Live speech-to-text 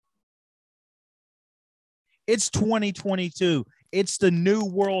It's 2022. It's the new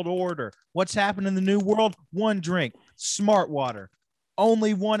world order. What's happened in the new world? One drink, smart water,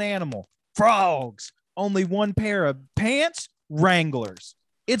 only one animal, frogs, only one pair of pants, Wranglers.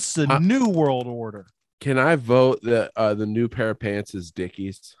 It's the new world order. Can I vote that the new pair of pants is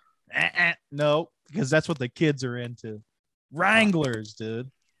Dickies? No, because that's what the kids are into. Wranglers,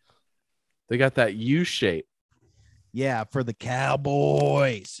 dude. They got that U shape. Yeah, for the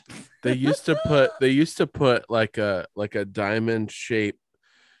Cowboys. They used to put like a diamond shape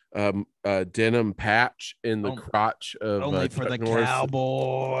denim patch in the crotch of only for the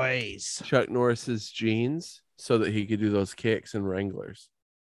Cowboys. Chuck Norris's jeans so that he could do those kicks and Wranglers.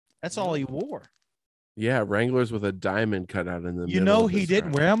 That's all he wore. Yeah, Wranglers with a diamond cut out in the middle. You know, he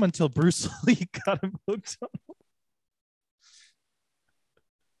didn't wear them until Bruce Lee got him hooked on them.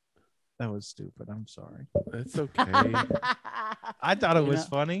 That was stupid. I'm sorry. It's okay. I thought it was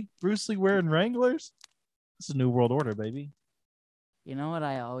funny. Bruce Lee wearing Wranglers. It's a new world order, baby. You know what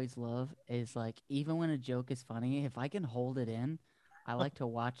I always love is, like, even when a joke is funny, if I can hold it in, I like to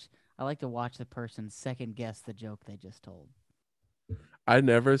watch the person second guess the joke they just told. I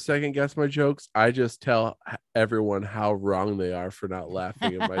never second guess my jokes. I just tell everyone how wrong they are for not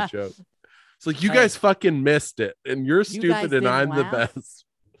laughing at my joke. It's like, you guys fucking missed it, and you're stupid, and I'm the best.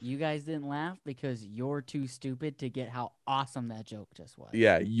 You guys didn't laugh because you're too stupid to get how awesome that joke just was.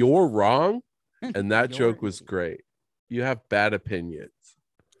 Yeah, you're wrong, and that joke was great. You have bad opinions.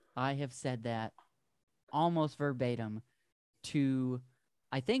 I have said that almost verbatim to,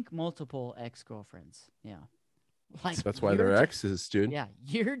 I think, multiple ex-girlfriends. Yeah. Like, that's why they're exes, dude. Yeah,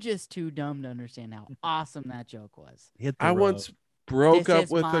 you're just too dumb to understand how awesome that joke was. I once broke up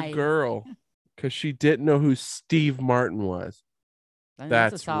with a girl because she didn't know who Steve Martin was.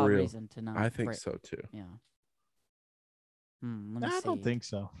 That's a solid real reason to not. I think so too. Yeah. I don't think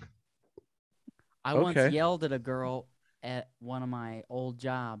so. I once yelled at a girl at one of my old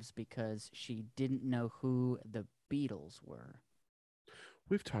jobs because she didn't know who the Beatles were.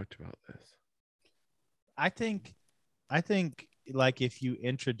 We've talked about this. I think like if you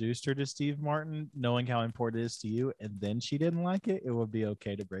introduced her to Steve Martin, knowing how important it is to you, and then she didn't like it, it would be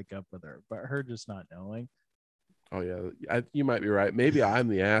okay to break up with her. But her just not knowing. Oh yeah, you might be right. Maybe I'm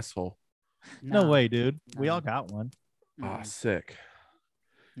the asshole. No way, dude. We all got one. Oh, sick.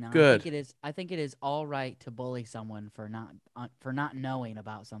 No, good. I think it is all right to bully someone for not knowing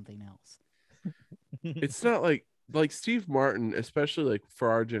about something else. It's not like Steve Martin, especially like for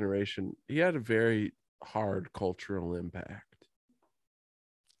our generation, he had a very hard cultural impact.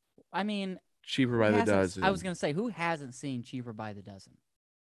 I mean, Cheaper by the Dozen. I was gonna say, who hasn't seen Cheaper by the Dozen?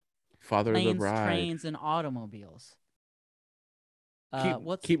 Father Planes, of the Bride. Trains, and Automobiles.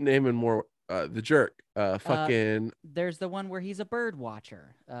 Keep naming more. The Jerk. Fucking. There's the one where he's a bird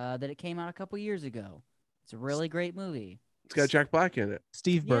watcher. That it came out a couple years ago. It's a really great movie. It's got Jack Black in it.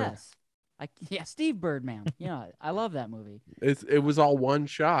 Steve Bird. Yes. Steve Birdman. Yeah, I love that movie. It was all one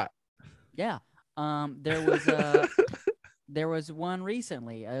shot. Yeah. There was one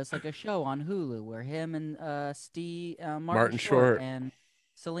recently. It's like a show on Hulu where him and Martin Short and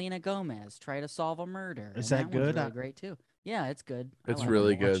Selena Gomez try to solve a murder. Is that good? Really great too. Yeah, it's good. It's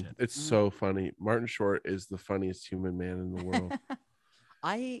really good. It's so funny. Martin Short is the funniest human man in the world.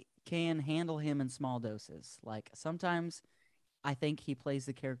 I can handle him in small doses. Like, sometimes I think he plays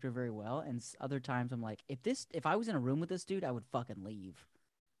the character very well, and other times I'm like, if I was in a room with this dude, I would fucking leave.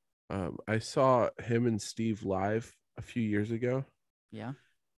 I saw him and Steve live a few years ago. Yeah.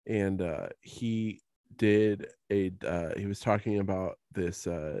 And he did he was talking about this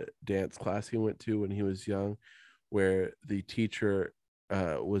dance class he went to when he was young, where the teacher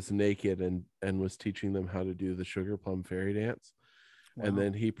was naked and was teaching them how to do the Sugar Plum Fairy Dance. Wow. And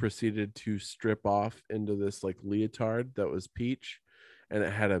then he proceeded to strip off into this like leotard that was peach, and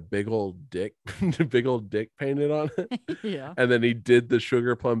it had a big old dick painted on it. Yeah. And then he did the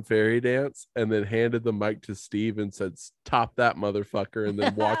Sugar Plum Fairy Dance and then handed the mic to Steve and said, "Top that motherfucker," and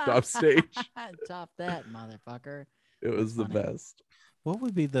then walked off stage. Top that motherfucker. It was the best. What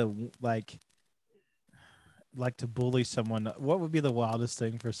would be the like to bully someone? What would be the wildest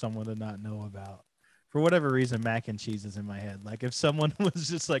thing for someone to not know about? For whatever reason, mac and cheese is in my head. Like, if someone was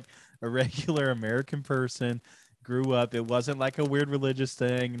just like a regular American person, grew up, it wasn't like a weird religious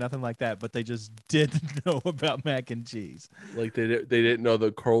thing, nothing like that, but they just didn't know about mac and cheese. Like they didn't know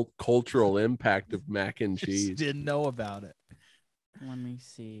the cultural impact of mac and cheese. Just didn't know about it. Let me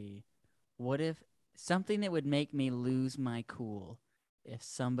see. What if something that would make me lose my cool if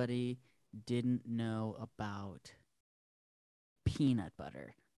somebody didn't know about peanut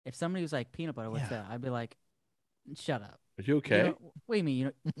butter? If somebody was like, peanut butter, what's that? I'd be like, Shut up. Are you okay? What do you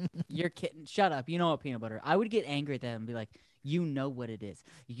mean? You're kidding. Shut up. You know what peanut butter? I would get angry at them and be like, you know what it is.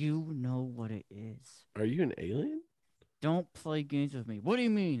 You know what it is. Are you an alien? Don't play games with me. What do you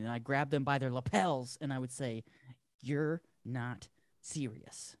mean? And I grab them by their lapels and I would say, you're not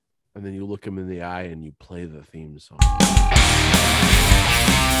serious. And then you look him in the eye and you play the theme song.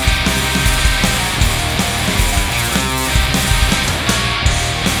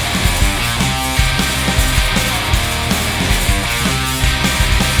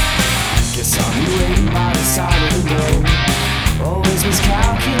 Guess I'll be waiting by the side of the road. Always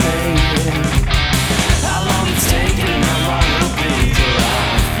miscalculating how long it's taking and how long it'll be till I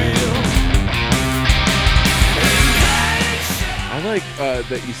feel. I like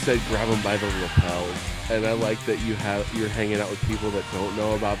that you said grab them by the lapels, and I like that you're hanging out with people that don't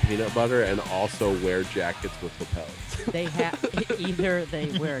know about peanut butter and also wear jackets with lapels. They have either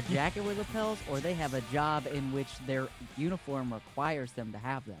they wear a jacket with lapels or they have a job in which their uniform requires them to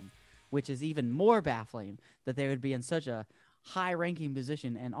have them, which is even more baffling that they would be in such a high-ranking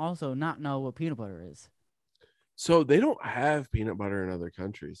position and also not know what peanut butter is. So they don't have peanut butter in other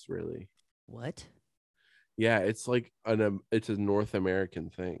countries, really. What? Yeah, it's like it's a North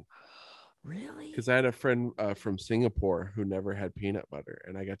American thing. Really? Because I had a friend from Singapore who never had peanut butter,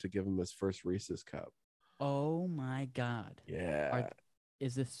 and I got to give him his first Reese's cup. Oh my God. Yeah.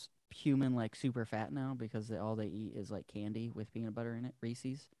 Is this human like super fat now because all they eat is like candy with peanut butter in it?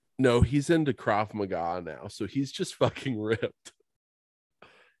 Reese's? No, he's into Krav Maga now, so he's just fucking ripped.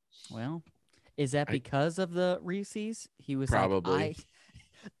 Well, is that because of the Reese's? He was probably. like,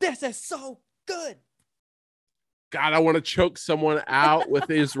 this is so good. God, I want to choke someone out with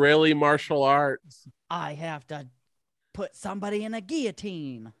Israeli martial arts. I have to put somebody in a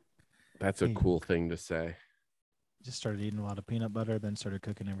guillotine. That's a cool thing to say. Just started eating a lot of peanut butter, then started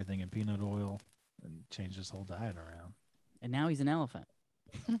cooking everything in peanut oil and changed his whole diet around. And now he's an elephant.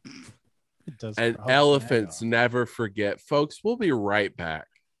 It does. And elephants never forget. Folks, we'll be right back.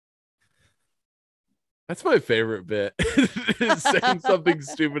 That's my favorite bit. Saying something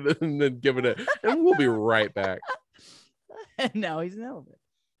stupid and then giving it. And we'll be right back. And now he's an elephant.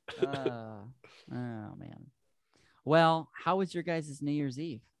 Oh, man. Well, how was your guys' New Year's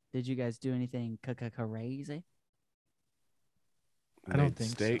Eve? Did you guys do anything crazy? I don't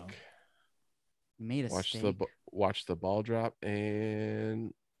think steak. so. You made a steak. Watched the ball drop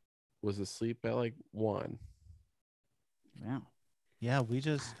and was asleep at like 1. Wow. Yeah, we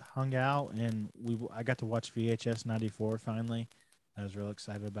just hung out and I got to watch VHS 94 finally. I was real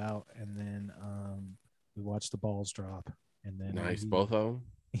excited about, and then we watched the balls drop, and then nice, both of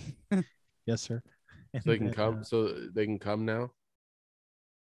them. Yes, sir. So they can come. So they can come now.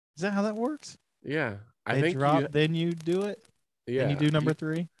 Is that how that works? Yeah, I They think drop, then you do it. Yeah, and you do number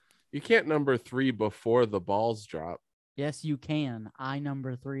 3. You can't number 3 before the balls drop. Yes, you can. I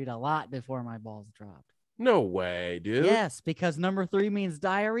number 3'd a lot before my balls dropped. No way, dude. Yes, because number 3 means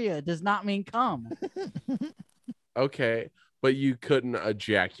diarrhea. It does not mean cum. Okay, but you couldn't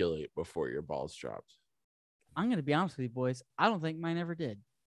ejaculate before your balls dropped. I'm going to be honest with you, boys. I don't think mine ever did.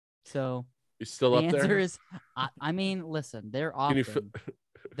 So you're still the up there? answer is, I mean, listen, they're often,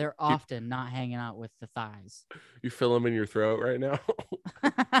 they're often not hanging out with the thighs. You feel them in your throat right now?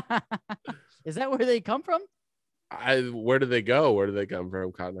 Is that where they come from? Where do they go? Where do they come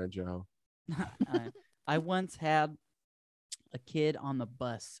from, Cotton Eye Joe? I once had a kid on the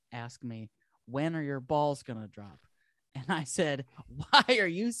bus ask me, when are your balls going to drop? And I said, why are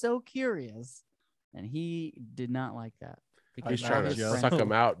you so curious? And he did not like that. He's trying to suck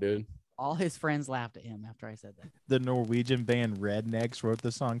them out, dude. All his friends laughed at him after I said that. The Norwegian band Rednecks wrote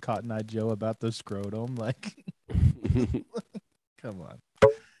the song Cotton Eye Joe about the scrotum. Like, come on.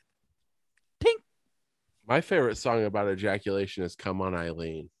 Tink. My favorite song about ejaculation is Come On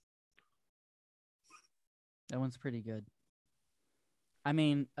Eileen. That one's pretty good. I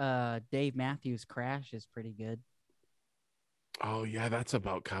mean, Dave Matthews' Crash is pretty good. Oh, yeah, that's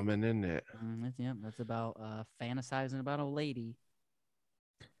about coming, isn't it? That's about fantasizing about a lady.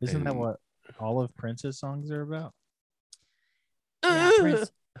 Isn't that what all of Prince's songs are about? Yeah,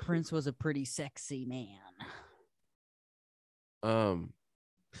 Prince was a pretty sexy man.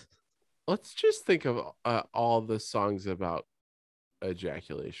 Let's just think of all the songs about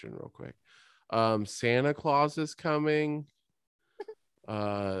ejaculation real quick. Santa Claus is coming.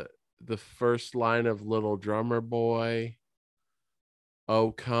 The first line of Little Drummer Boy.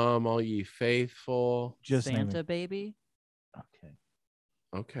 Oh, come all ye faithful. Just Santa Baby.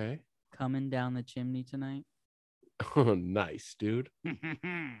 Okay. Coming down the chimney tonight. Oh, nice, dude. That's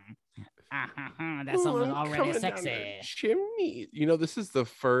something already sexy. Chimney. You know, this is the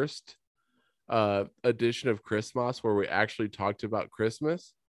first edition of Christmas where we actually talked about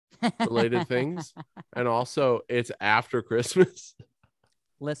Christmas related things, and also it's after Christmas.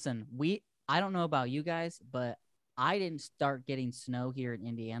 Listen, I don't know about you guys, but I didn't start getting snow here in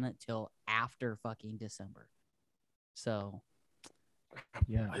Indiana till after fucking December. So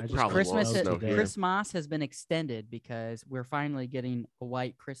Yeah, I I just probably Christmas won't snow here. Christmas has been extended because we're finally getting a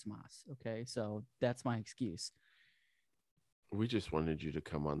white Christmas. Okay, so that's my excuse. We just wanted you to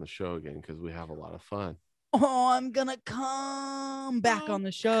come on the show again because we have a lot of fun. Oh, I'm gonna come back on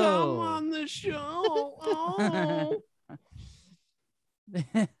the show. Come on the show. Oh.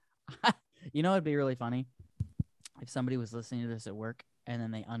 You know, it'd be really funny if somebody was listening to this at work and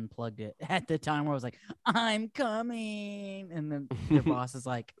then they unplugged it at the time where I was like, I'm coming. And then their boss is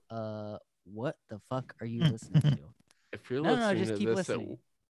like, what the fuck are you listening to? If you're No, listening just to keep this listening.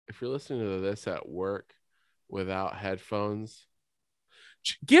 if you're listening to this at work without headphones,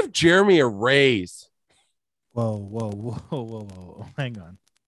 give Jeremy a raise. Whoa. Hang on.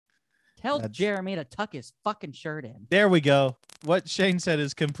 Tell That's- Jeremy to tuck his fucking shirt in. There we go. What Shane said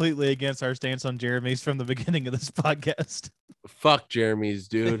is completely against our stance on Jeremy's from the beginning of this podcast. Fuck Jeremy's,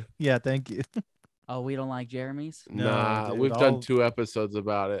 dude. Yeah, thank you. Oh, we don't like Jeremy's? No, Nah, dude, we've done 2 episodes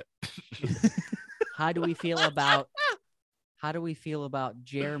about it. How do we feel about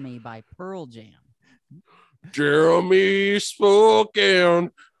Jeremy by Pearl Jam? Jeremy spoken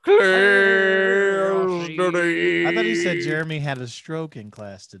clearly. I thought he said Jeremy had a stroke in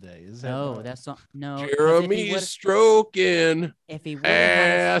class today. Is that No, wrong? that's not. No, 'cause Jeremy stroking. if he would have had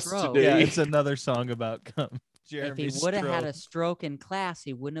a ass stroke, today. Yeah, it's another song about cum. if Jeremy he would have had a stroke. stroke in class,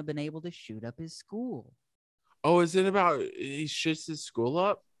 he wouldn't have been able to shoot up his school. Oh, is it about he shits his school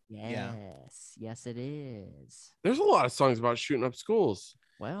up? Yes, it is. There's a lot of songs about shooting up schools.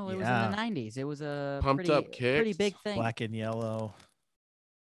 Well, it was Yeah. in the 90s. It was a Pumped pretty, Up pretty Kicks. big thing. Black and yellow.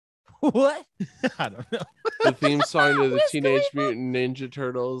 What? I don't know. The theme song to the What's Teenage going Mutant Ninja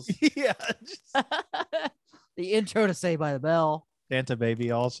Turtles. Yeah. just- The intro to Saved by the Bell. Santa Baby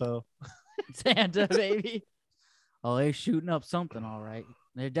also. Santa baby. Oh, they're shooting up something, all right.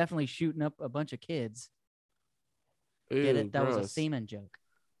 They're definitely shooting up a bunch of kids. Get Ew, it? That was a gross. semen joke.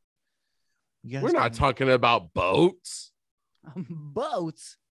 You guys We're not can- talking about boats.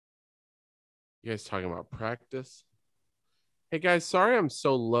 Boats. You guys talking about practice? Hey guys, sorry I'm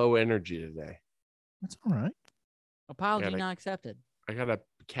so low energy today. That's all right. Apology Yeah, not accepted. I got a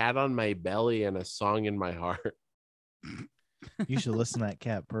cat on my belly and a song in my heart. You should listen to that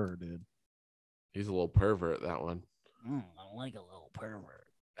cat purr, dude. He's a little pervert, that one. I like a little pervert.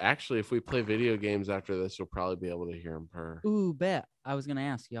 Actually, if we play video games after this, you'll probably be able to hear him purr. Ooh, bet. I was gonna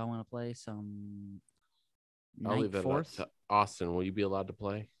ask y'all want to play some I'll Night leave that up Force. to Austin. Will you be allowed to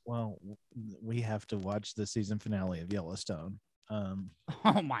play? Well, we have to watch the season finale of Yellowstone.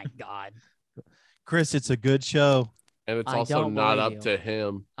 Oh my god. Chris, it's a good show. And it's I also don't not believe up you. to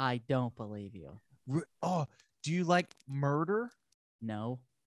him. I don't believe you. Oh, do you like murder? No.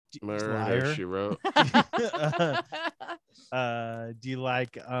 Murder, Liar. she wrote. Do you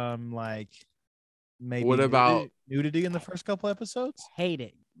like maybe What about- nudity in the first couple episodes? Hate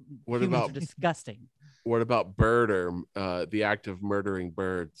it. What Humans about- are disgusting. What about birder? The act of murdering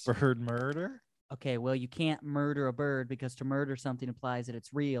birds. Bird murder? Okay, well, you can't murder a bird because to murder something implies that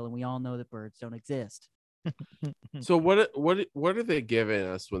it's real, and we all know that birds don't exist. So what are they giving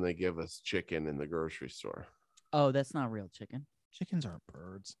us when they give us chicken in the grocery store? Oh, that's not real chicken. Chickens aren't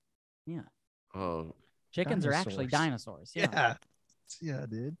birds. Yeah. Oh, Chickens are actually Dinosaurs. dinosaurs. Yeah. Yeah,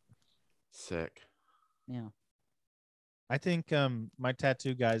 dude. sick. Yeah. I think my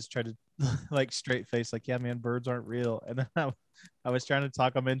tattoo guys tried to like straight face, like, yeah, man, birds aren't real. And then I was trying to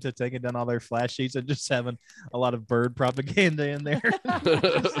talk them into taking down all their flash sheets and just having a lot of bird propaganda in there.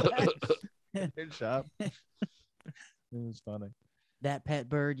 Their shop. It was funny. That pet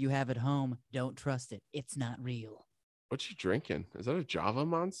bird you have at home, don't trust it. It's not real. What you drinking? Is that a Java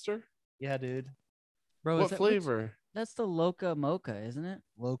Monster? Yeah, dude. Bro, What flavor? That's the Loca Mocha, isn't it?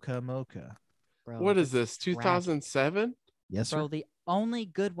 Loca Mocha. Bro, What is that's this? tragic. 2007? Yes, sir. Bro, the only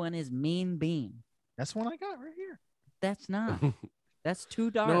good one is Mean Bean. That's one I got right here. That's not. That's too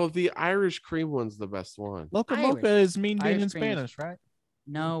dark. No, the Irish cream one's the best one. Loca Irish. Mocha is mean bean Irish in cream is- Spanish, right?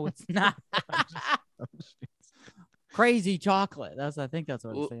 No, it's not. Crazy chocolate. I think that's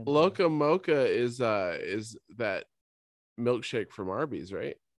what it's saying. Loca Mocha is that milkshake from Arby's,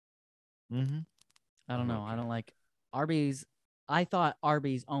 right? Mm-hmm. I don't know. I Okay. don't like Arby's. I thought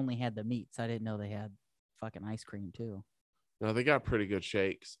Arby's only had the meats. I didn't know they had fucking ice cream too. No, they got pretty good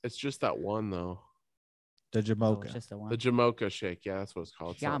shakes. It's just that one though. The Oh, Jamocha. it's just the one. The Jamocha shake. Yeah, that's what it's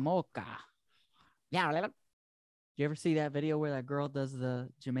called. It's not- Jamocha. Yeah. you ever see that video where that girl does the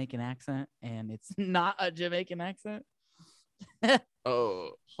Jamaican accent and it's not a Jamaican accent?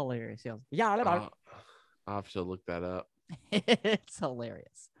 Oh, Hilarious. Yeah, I'll have to look that up. it's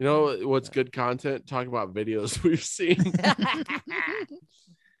hilarious. You know what's good content? Talk about videos we've seen.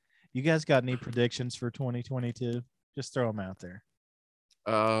 You guys got any predictions for 2022? Just throw them out there.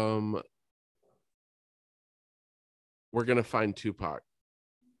 We're gonna find Tupac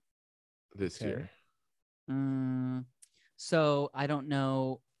this Okay. year. So I don't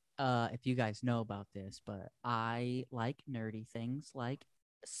know if you guys know about this, but I like nerdy things like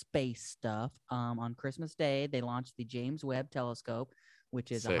space stuff. On Christmas Day, they launched the James Webb Telescope,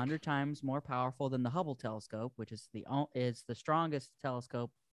 which is Sick. 100 times more powerful than the Hubble Telescope, which is the strongest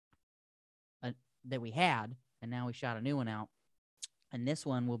telescope that we had, and now we shot a new one out. And this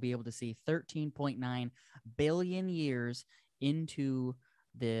one will be able to see 13.9 billion years into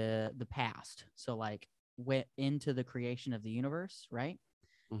the past. So like went into the creation of the universe, right?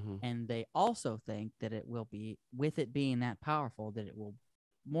 Mm-hmm. And they also think that it will be, with it being that powerful, that it will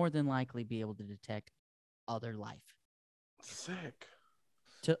more than likely be able to detect other life. Sick.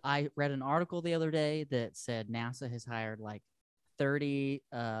 I read an article the other day that said NASA has hired like 30,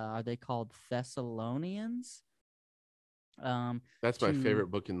 are they called Thessalonians? That's my favorite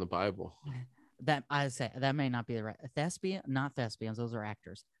book in the Bible. That I say that may not be the right not thespians, those are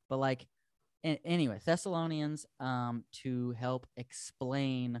actors, but like anyway, Thessalonians to help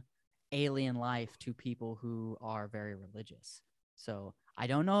explain alien life to people who are very religious. So I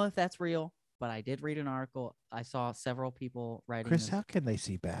don't know if that's real, but I did read an article. I saw several people writing. Chris, this. how can they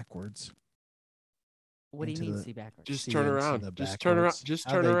see backwards? What do you into mean the- see backwards? Just See turn into around. the Just turn around. backwards? Just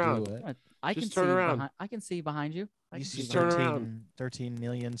How turn they do around. it? I can Just see turn around. behind. I can see behind you. I You can see see turn behind you. around. 13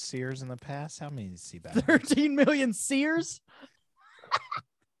 million seers in the past? How many see backwards? 13 million seers.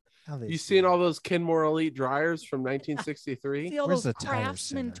 How they You see seen it? all those Kenmore Elite dryers from 1963? See all Where's those the tire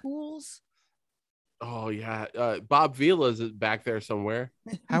craftsman center? tools. Oh yeah, Bob Vila's back there somewhere.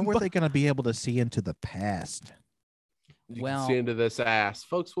 How were they going to be able to see into the past? You Well- can see into this ass,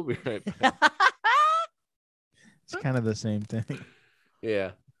 folks. We'll be right back. It's kind of the same thing.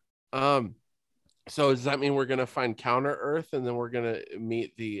 Yeah. So does that mean we're gonna find Counter Earth and then we're gonna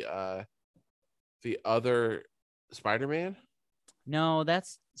meet the other Spider-Man? No,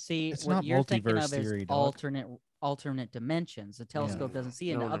 that's It's what not you're thinking multiverse of is theory, dog. alternate dimensions. The telescope doesn't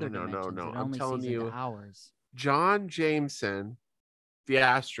see into No, other no, dimensions. It I'm only telling sees you, into ours. John Jameson, the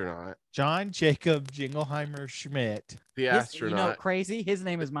astronaut, John Jacob Jingleheimer Schmidt. the You know, astronaut. crazy. His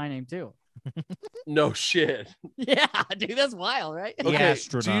name is my name too. No shit. Yeah, dude, that's wild, right? The Okay.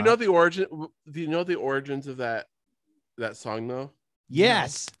 astronaut. Do you know the origin? Do you know the origins of that song though?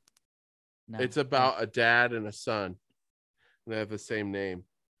 Yes. No. It's about a dad and a son. They have the same name.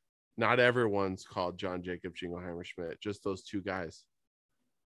 Not everyone's called John Jacob Jingleheimer Schmidt. Just those two guys.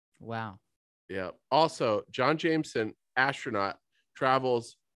 Wow. Yeah. Also, John Jameson, astronaut,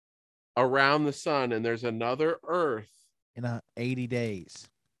 travels around the sun, and there's another Earth, In 80 days.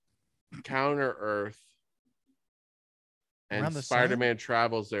 Counter Earth, and Around the Spider-Man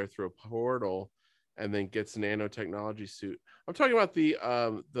travels there through a portal, and then gets a nanotechnology suit. I'm talking about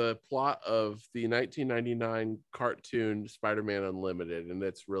the plot of the 1999 cartoon Spider-Man Unlimited, and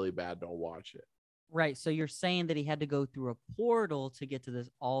it's really bad. Don't watch it. Right. So you're saying that he had to go through a portal to get to this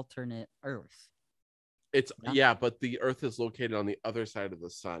alternate Earth. It's Yeah. yeah, but the Earth is located on the other side of the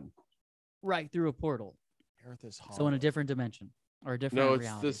sun. Right, through a portal. Earth is So in a different dimension or a different No, it's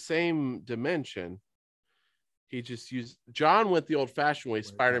reality. the same dimension. He just used John went the old-fashioned way.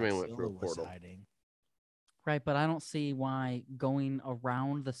 Spider-Man went through a portal. Right, but I don't see why going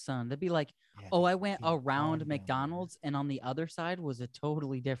around the sun. That'd be like, Yeah, oh, I King went Kong around down there. McDonald's and on the other side was a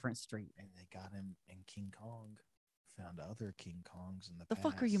totally different street. And they got him in King Kong. Found other King Kongs in the The past.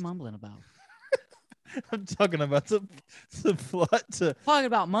 fuck are you mumbling about? I'm talking about the plot to Talking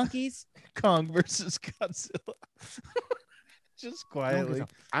about monkeys? Kong versus Godzilla. Just quietly.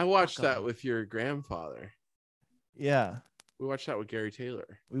 I watched Fuck that up. with your grandfather. Yeah. We watched that with Gary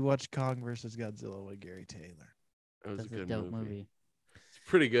Taylor. We watched Kong versus Godzilla with Gary Taylor. It was That's a a good dope movie. movie. It's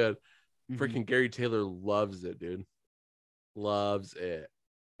pretty good. Mhm. Freaking Gary Taylor loves it, dude. Loves it.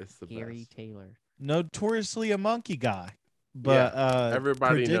 It's the Gary best. Taylor. Notoriously a monkey guy. But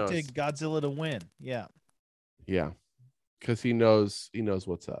everybody predicted Godzilla to win. Yeah. Yeah, because he knows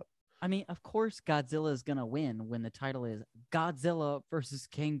what's up. I mean, of course, Godzilla is gonna win when the title is Godzilla versus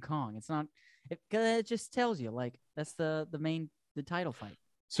King Kong. It's not. It just tells you like that's the title fight.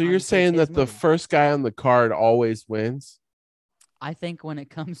 So you're Obviously, saying it's his that the movie. first guy on the card always wins? I think when it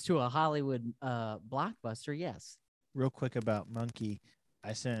comes to a Hollywood blockbuster, yes. Real quick about Monkey.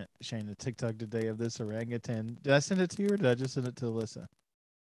 I sent Shane a TikTok today of this orangutan. Did I send it to you or did I just send it to Alyssa?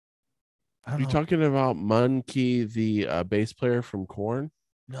 I don't You know. talking about Monkey, the bass player from Korn?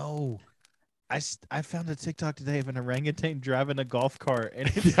 No. I found a TikTok today of an orangutan driving a golf cart, and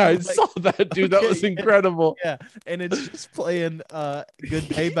it's Yeah, I like, saw that, dude. That okay, was yeah. incredible. yeah, and it's just playing "Good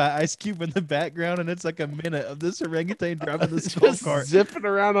Day" by Ice Cube in the background, and it's like a minute of this orangutan driving this golf Just cart. zipping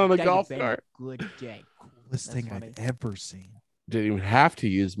around on a Day golf been cart. Good day. Coolest That's thing funny. I've ever seen. Didn't even have to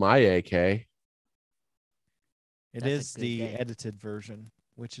use my AK. It That's a is good the day. edited version,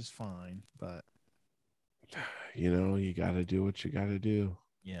 which is fine, but You know, you got to do what you got to do.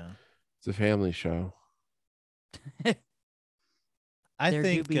 yeah, It's a family show. I There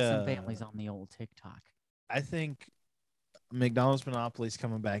think do be some families on the old TikTok. I think McDonald's Monopoly is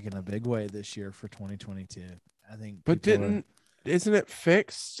coming back in a big way this year for 2022. I think, But isn't it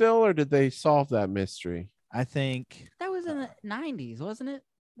fixed still, or did they solve that mystery? I think That was in the 90s, wasn't it?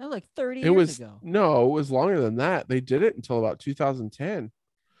 That was like 30 It years was ago. no, it was longer than that. They did it until about 2010.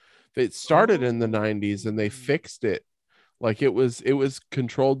 It started in the 90s and they fixed it. Like it was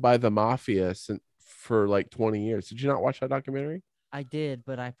controlled by the mafia for like 20 years. Did you not watch that documentary? I did,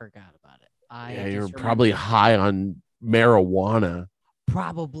 but I forgot about it. Yeah, just you're remember- probably high on marijuana.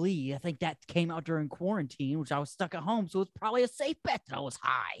 Probably. I think that came out during quarantine, which I was stuck at home, so it's probably a safe bet that I was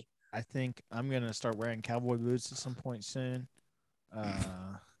high. I think I'm gonna start wearing cowboy boots at some point soon.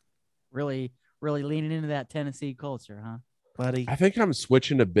 Really leaning into that Tennessee culture, huh? Buddy, I think I'm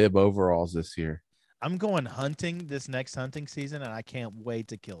switching to bib overalls this year. I'm going hunting this next hunting season, and I can't wait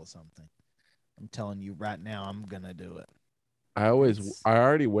to kill something. I'm telling you right now, I'm gonna do it. I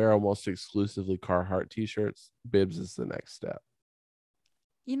already wear almost exclusively Carhartt t-shirts. Bibs is the next step.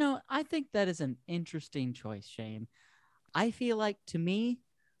 You know, I think that is an interesting choice, Shane. I feel like, to me,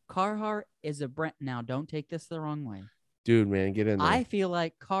 Carhartt is a brand. Now, don't take this the wrong way. Dude, man, get in there. I feel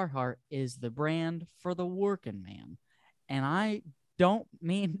like Carhartt is the brand for the working man. And I don't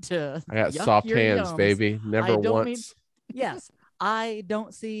mean to. I got yuck soft your hands, yums. baby. Never don't mean- once. Yes, I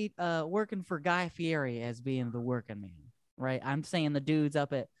don't see working for Guy Fieri as being the working man, right? I'm saying the dude's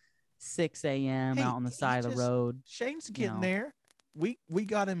up at 6 a.m. Hey, out on the he's side of the just- road. Shane's getting know. there. We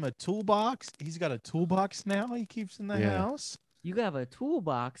got him a toolbox. He's got a toolbox now. He keeps in the Yeah. You house. have a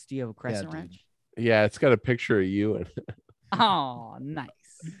toolbox. Do you have a crescent dude. wrench? Yeah, it's got a picture of you and Oh, nice.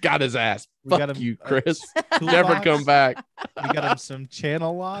 got his ass. We got Fuck him you, a Chris. Never toolbox. come back. We got him some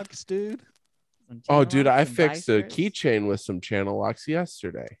channel locks, dude. Some Oh, channel dude, locks, I some fixed a dicers. keychain with some channel locks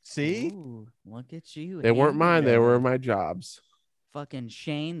yesterday. See, Ooh, look at you. They weren't handy mine. They Yeah, were dude. my jobs. Fucking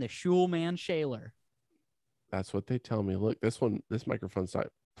Shane, the Shul man Shaler. That's what they tell me. Look, this microphone's not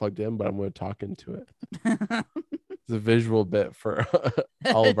plugged in, but I'm going to talk into it. It's a visual bit for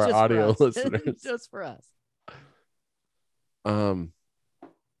all of our Just for audio us. listeners. Just for us.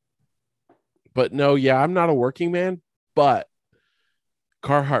 But no, yeah, I'm not a working man, but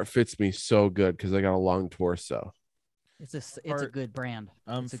Carhartt fits me so good because I got a long torso. It's a Part- good brand.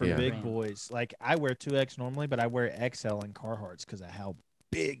 It's a for good big brand. boys, like I wear 2X normally, but I wear XL in Carhartts because of how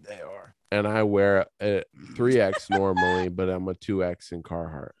big they are. And I wear a 3X normally, but I'm a 2X in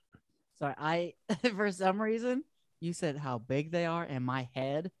Carhartt. Sorry, I for some reason you said how big they are, in my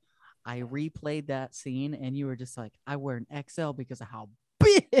head, I replayed that scene, and you were just like, I wear an XL because of how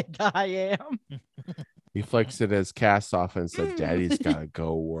big I am. He flexed it as cast off and said, Daddy's got to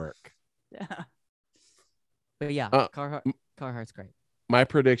go work. Yeah. But yeah, Uh, Carhartt's great. My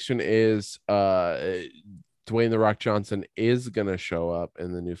prediction is Dwayne The Rock Johnson is going to show up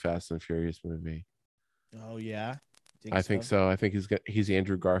in the new Fast and Furious movie. Oh yeah, I think so. I think he's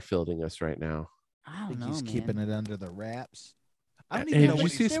Andrew Garfielding us right now. I I don't think know, he's man. keeping it under the wraps. I don't Hey, even know did you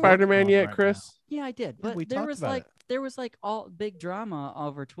what see he's Spider-Man working on yet, right Chris? Yeah, I did. Yeah, But we there talked was about like it. there was like all big drama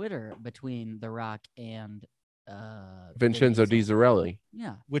over Twitter between The Rock and Vin Vincenzo Diesel. Dizzarelli. Yeah,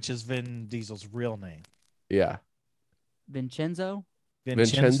 now, which is Vin Diesel's real name. Yeah. Vincenzo.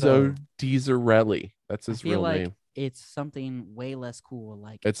 Vincenzo Dizzarelli. That's I his feel real like name. it's something way less cool.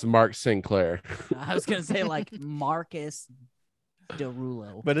 Like It's Mark Sinclair. I was gonna say, like Marcus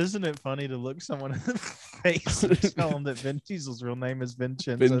Derulo. But isn't it funny to look someone in the face and tell them that Vin Diesel's real name is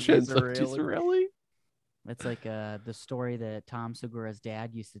Vincenzo Vincenzo Dizzarelli? Dizzarelli. It's like the story that Tom Segura's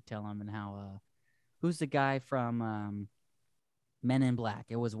dad used to tell him, and how who's the guy from Men in Black?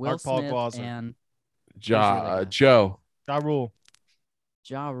 It was Will Mark Paul Smith Glauser. and Joe. Ja Rule.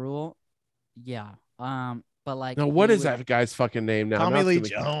 Ja Rule. Yeah. But like, Now, what he is would- that guy's fucking name now? Tommy Now it's Lee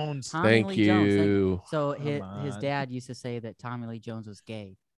gonna- Jones. Tommy Thank Lee Jones, you. So Come his on. dad used to say that Tommy Lee Jones was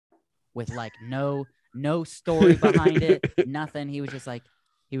gay, with like no story behind it, nothing. He was just like,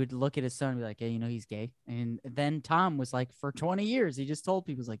 he would look at his son and be like, "Hey, you know he's gay." And then Tom was like, for 20 years, he just told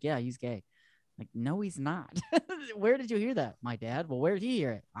people, he's like, "Yeah, he's gay." Like, no, he's not. Where did you hear that? My dad. Well, where did he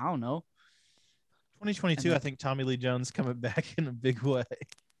hear it? I don't know. 2022, And I think Tommy Lee Jones coming back in a big way.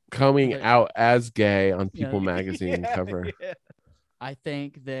 Coming Okay. out as gay on People Yeah. magazine cover. Yeah. I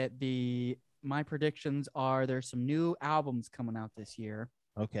think that my predictions are there's some new albums coming out this year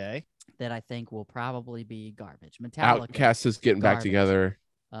Okay. that I think will probably be garbage. Metallica. Outcast is getting back garbage. together.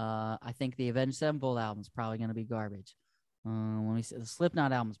 I think the Avenged Sevenfold album is probably going to be garbage. Let me see. The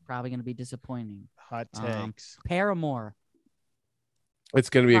Slipknot album is probably going to be disappointing. Hot takes. Paramore. It's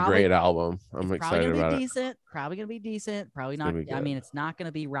going to be Probably- a great album. I'm It's probably excited gonna about be it. decent. Probably going to be decent. Probably It's not. gonna be I good. mean, it's not going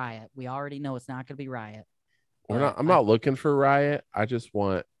to be Riot. We already know it's not going to be Riot. I'm not looking for Riot. I just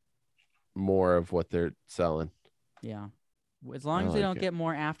want more of what they're selling. Yeah. As long I as they like don't it. get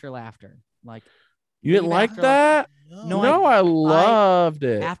more After Laughter. Like, You didn't Leave like After that? No, No, I loved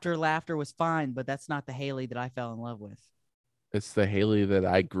it. After Laughter was fine, but that's not the Haley that I fell in love with. It's the Haley that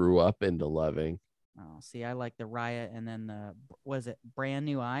I grew up into loving. Oh, see, I like the Riot, and then was it Brand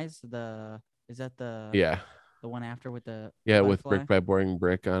New Eyes? Is that the Yeah. the one after with the Yeah, with butterfly? Brick by Boring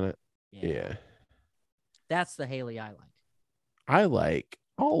Brick on it. Yeah. That's the Haley I like. I like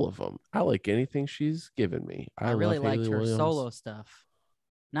all of them. I like anything she's given me. I really love liked Haley her Williams. solo stuff.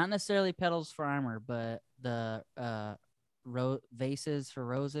 Not necessarily Petals for Armor, but the Vases for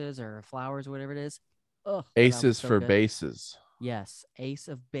Roses or Flowers, whatever it is. Ugh, that album's Aces so for good. Bases. Yes, Ace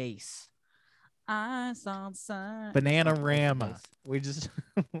of Base. I saw the sun. Banana Oh, Ace of Rama. Base. We just,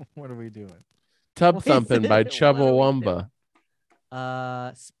 what are we doing? Tub What Thumping is by it? What are we Chubbawamba.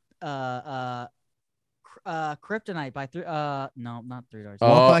 Kryptonite by no, not 3 Doors.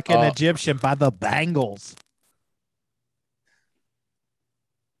 Walk like an uh, Egyptian by the Bangles.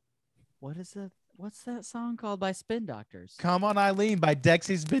 What's that song called by Spin Doctors? Come on, Eileen by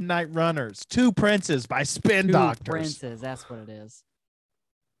Dexy's Midnight Runners. Two Princes by Spin Two Doctors. Princes, that's what it is.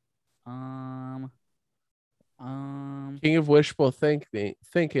 King of Wishful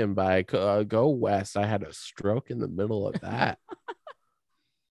Thinking by Go West. I had a stroke in the middle of that.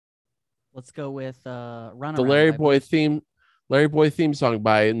 Let's go with Run The Around Larry by Boy theme song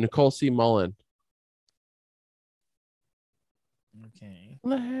by Nicole C. Mullen. Okay.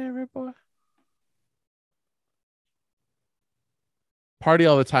 Larry Boy. Party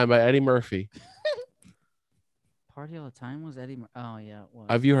All the Time by Eddie Murphy. Party All the Time was Eddie. Oh yeah, it was.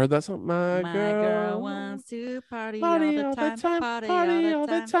 Have you heard that song? My girl wants to party all party the all the time, time, party all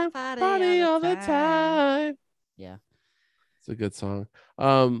the time, party all the time. Yeah. It's a good song.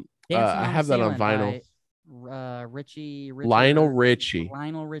 Dancing I on have the that on Ceiling vinyl. by, Richie. Lionel Richie.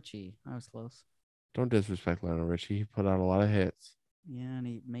 Lionel Richie. I was close. Don't disrespect Lionel Richie. He put out a lot of hits. Yeah, and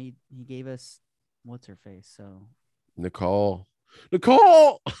he gave us what's her face. So Nicole.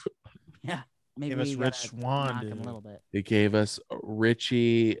 yeah, maybe Give us we Rich gotta Swann, knock him dude. a little bit. He gave us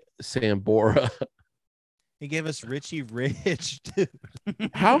Richie Sambora. He gave us Richie Rich, too.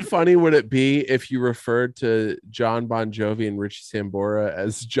 How funny would it be if you referred to John Bon Jovi and Richie Sambora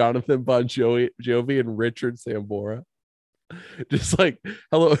as Jonathan Bon Jovi and Richard Sambora? Just like,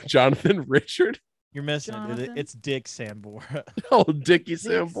 hello, Jonathan Richard. You're missing it. Jonathan? It's Dick Sambora. Oh, Dickie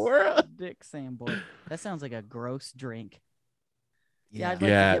Sambora. Dick Sambora. That sounds like a gross drink. Yeah. I'd like to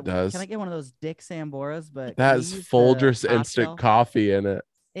Yeah, get it does. Can I get one of those Dick Samboras? But That can has we use the Folgers cocktail? instant coffee in it.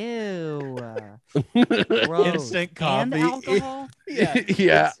 Ew. Gross. Instant And coffee. alcohol? Yeah.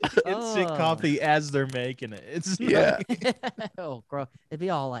 Yeah. It's instant Ugh. coffee as they're making it. It's Yeah. Oh, gross. It'd be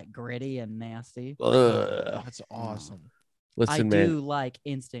all like gritty and nasty. Ugh. That's awesome. Listen, I man, do like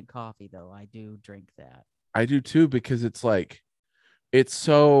instant coffee, though. I do drink that. I do too, because it's like, it's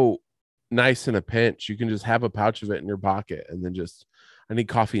so nice in a pinch. You can just have a pouch of it in your pocket and then just, I need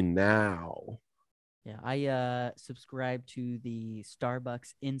coffee now. Yeah, I subscribe to the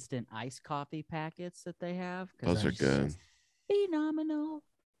Starbucks instant iced coffee packets that they have. 'Cause Those are it's good. just phenomenal.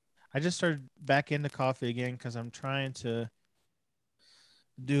 I just started back into coffee again because I'm trying to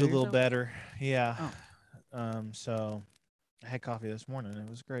do a For little yourself? better. Yeah. Oh. So I had coffee this morning. It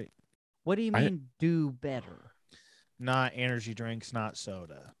was great. What do you I- mean do better? Not energy drinks, not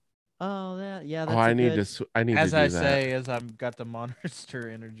soda. Oh, yeah. That's Oh, I a need good- to. I need As to do I that. say, as I've got the Monster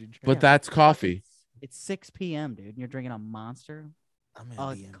energy drink. But Yeah. that's coffee. It's 6 p.m., dude. And you're drinking a Monster. I'm a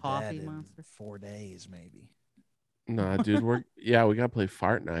gonna be in coffee bed in monster? 4 days, maybe. Nah, dude, we gotta play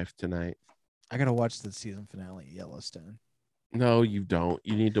Fart Knife tonight. I gotta watch the season finale of Yellowstone. No, you don't.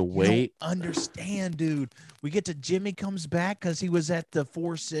 You need to You don't wait. understand, dude. We get to Jimmy comes back because he was at the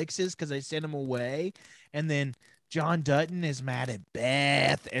 4 6s because they sent him away, and then John Dutton is mad at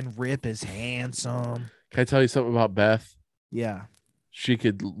Beth, and Rip is handsome. Can I tell you something about Beth? Yeah. She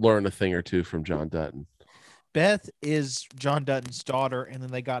could learn a thing or two from John Dutton. Beth is John Dutton's daughter, and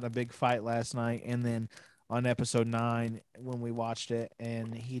then they got in a big fight last night. And then on episode 9, when we watched it,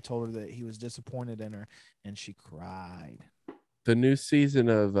 and he told her that he was disappointed in her, and she cried. The new season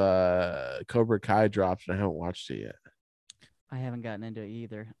of Cobra Kai dropped, and I haven't watched it yet. I haven't gotten into it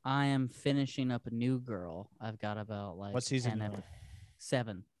either. I am finishing up a New Girl. I've got about like What season 10 you on?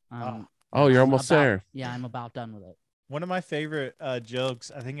 7. Oh, you're I'm almost about- there. Yeah, I'm about done with it. One of my favorite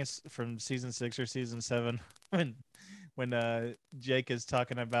jokes, I think it's from season 6 or season 7, when Jake is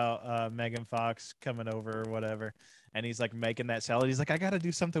talking about Megan Fox coming over or whatever, and he's like making that salad. He's like, I got to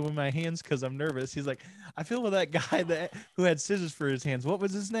do something with my hands because I'm nervous. He's like, I feel with that guy who had scissors for his hands. What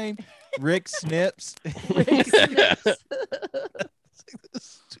was his name? Rick Snips.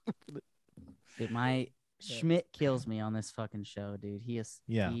 Dude, my Schmidt kills me on this fucking show, dude.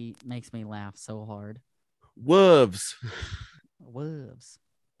 He makes me laugh so hard. Wolves. Wolves.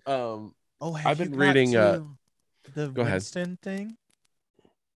 Oh, I've been reading the go ahead. Winston thing.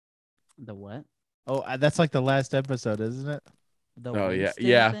 The what? Oh, that's like the last episode, isn't it? The Oh Winston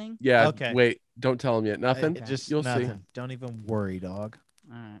yeah. thing? Yeah. Okay. Wait, don't tell him yet. Nothing. Just You'll nothing. see. Don't even worry, dog.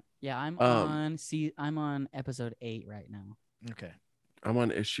 All right. Yeah, I'm on episode 8 right now. Okay. I'm on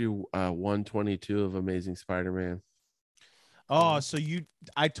issue 122 of Amazing Spider-Man. Oh, so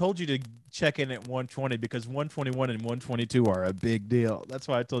I told you to check in at 120 because 121 and 122 are a big deal. That's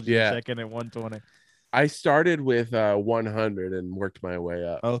why I told you to check in at 120. I started with 100 and worked my way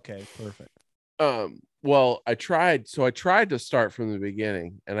up. Okay, perfect. Well, I tried to start from the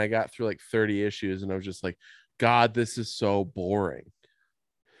beginning, and I got through like 30 issues, and I was just like, God, this is so boring,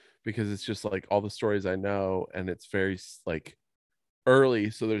 because it's just like all the stories I know, and it's very like early,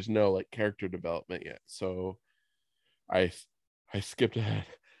 so there's no like character development yet. So I skipped ahead.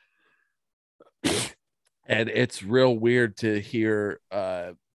 And it's real weird to hear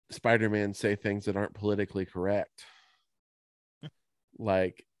Spider-Man say things that aren't politically correct.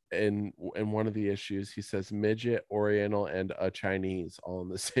 Like in one of the issues, he says midget, Oriental, and a Chinese all in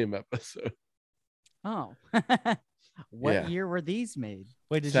the same episode. Oh. What year were these made?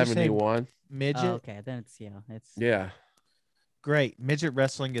 Wait, did 71. you say midget? Oh, okay, then it's Yeah. Great. Midget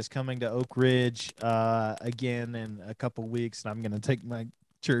wrestling is coming to Oak Ridge again in a couple weeks, and I'm gonna take my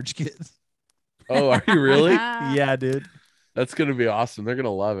church kids. Oh, are you really? Yeah, dude. That's gonna be awesome. They're gonna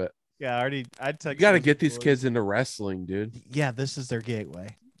love it. Yeah, I You got to get these kids into wrestling, dude. Yeah, this is their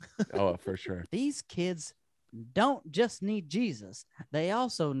gateway. Oh, for sure. These kids don't just need Jesus. They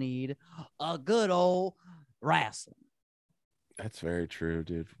also need a good old wrestling. That's very true,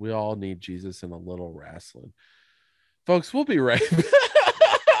 dude. We all need Jesus and a little wrestling. Folks, we'll be right back.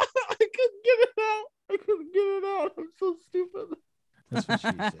 I couldn't get it out. I'm so stupid. That's what she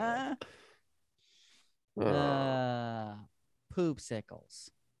said. Poopsicles.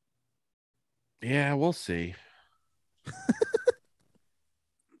 Yeah, we'll see.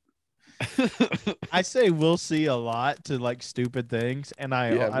 I say we'll see a lot to like stupid things, and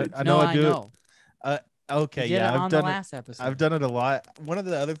I Yeah, know I do know. it. Okay, You did yeah, it I've on done the it. last episode. I've done it a lot. One of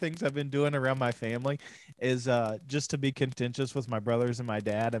the other things I've been doing around my family is just to be contentious with my brothers and my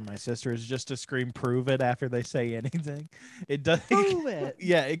dad and my sister is just to scream "prove it" after they say anything. It does. Prove it.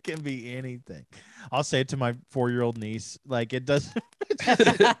 Yeah, it can be anything. I'll say it to my 4-year-old niece. Like it doesn't.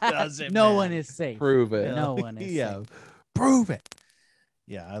 It doesn't. No matter. one is safe. Prove it. No one is Yeah, safe. prove it.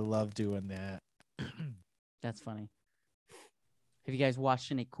 Yeah, I love doing that. That's funny. Have you guys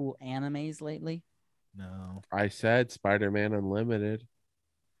watched any cool animes lately? No. I said Spider-Man Unlimited.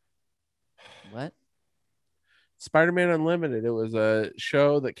 What? Spider-Man Unlimited. It was a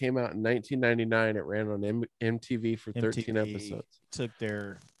show that came out in 1999. It ran on MTV for 13 MTV episodes. took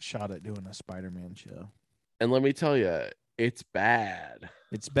their shot at doing a Spider-Man show. And let me tell you, it's bad.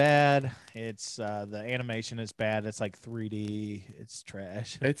 It's bad. It's the animation is bad. It's like 3D. It's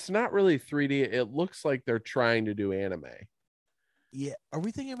trash. It's not really 3D. It looks like they're trying to do anime. Yeah. Are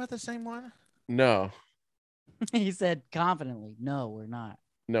we thinking about the same one? No, He said confidently, "No, we're not."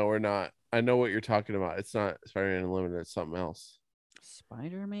 no, we're not. I know what you're talking about. It's not Spider-Man Unlimited. It's something else.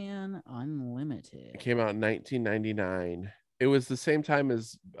 Spider-Man Unlimited. It came out in 1999. It was the same time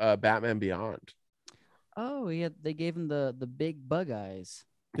as Batman Beyond. Oh, yeah, they gave him the big bug eyes.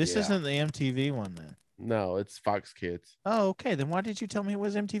 This Yeah. isn't the MTV one then. No, it's Fox Kids. Oh, okay. Then why did you tell me it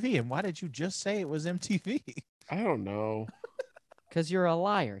was MTV? And why did you just say it was MTV? I don't know. Because you're a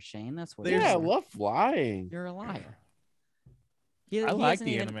liar, Shane. That's what. Yeah, I you are. love flying. You're a liar. I like hasn't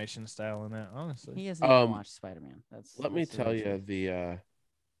the even- animation style in that, honestly. He hasn't even watched Spider-Man. Let me that's the tell real you truth. the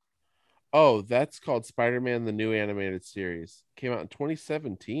oh, that's called Spider-Man the New Animated Series. Came out in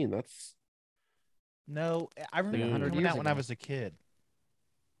 2017. That's No, I remember 100 coming years out when I ago. was a kid.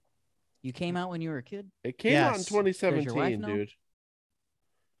 You came out when you were a kid? It came out in Yes. Does your wife 2017, know? dude.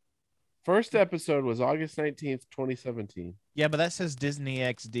 First episode was August 19th, 2017. Yeah, but that says Disney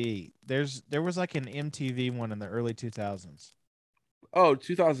XD. There was like an MTV one in the early 2000s. Oh,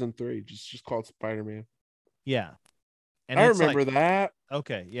 2003. Just called Spider-Man. Yeah. And I it's remember like, that.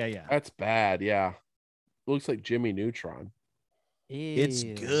 okay, yeah. That's bad. Yeah. Looks like Jimmy Neutron. It's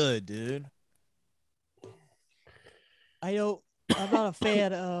Ew. good, dude. I'm not a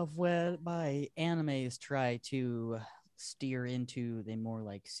fan of when my animes try to steer into the more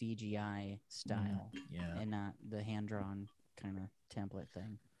like CGI style Yeah. and not the hand-drawn kind of template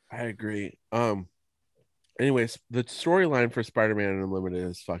thing. I agree. Anyways, the storyline for Spider-Man Unlimited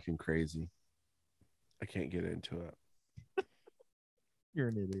is fucking crazy. I can't get into it. You're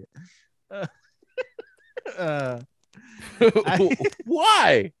an idiot.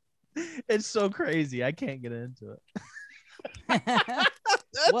 Why? It's so crazy. I can't get into it.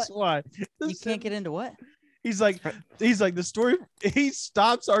 That's What? why. You can't get into what? He's like the story. He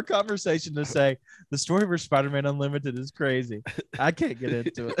stops our conversation to say the story for Spider-Man Unlimited is crazy. I can't get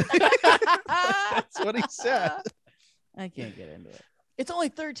into it. That's what he said. I can't get into it. It's only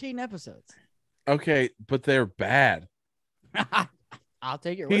 13 episodes. Okay, but they're bad. I'll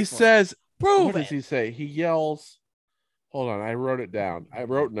take your He word for it. says, Prove what does it. he say? He yells. Hold on, I wrote it down. I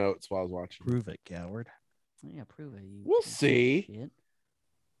wrote notes while I was watching. Prove it, coward. Yeah, prove it. You We'll piece of see. shit.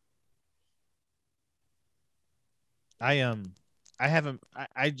 I haven't.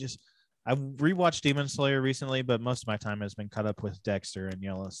 I rewatched Demon Slayer recently, but most of my time has been caught up with Dexter and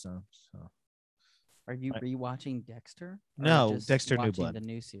Yellowstone. So Are you rewatching Dexter? Or No, just Dexter New watching Blood. The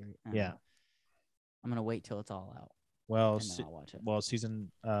new series. Oh. Yeah. I'm gonna wait till it's all out well, and then I'll watch it.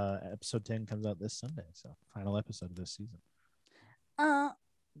 season episode 10 comes out this Sunday, so final episode of this season.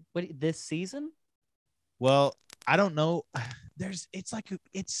 What this season? Well, I don't know.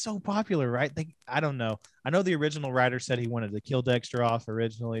 It's so popular, right? I don't know. I know the original writer said he wanted to kill Dexter off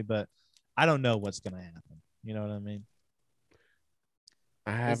originally, but I don't know what's gonna happen. You know what I mean?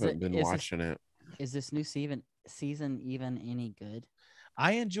 I haven't been watching it. Is this new season even any good?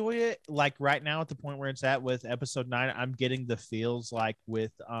 I enjoy it. Like right now, at the point where it's at with episode 9, I'm getting the feels like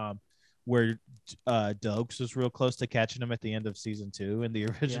with where Dokes was real close to catching him at the end of season 2 in the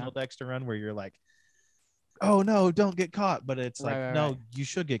original Dexter run, where you're like, oh no, don't get caught. But it's like, no, you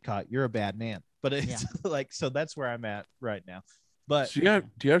should get caught. You're a bad man. But it's like, so that's where I'm at right now. But So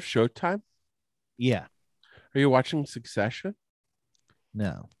do you have Showtime? yeah. Are you watching Succession?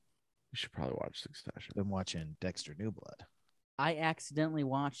 No. You should probably watch Succession. Been watching Dexter New Blood. I accidentally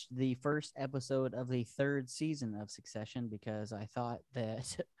watched the first episode of the 3rd season of Succession because I thought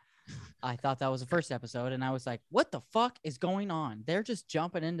that was the first episode, and I was like, "What the fuck is going on? They're just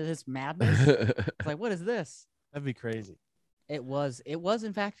jumping into this madness." It's like, what is this? That'd be crazy. It was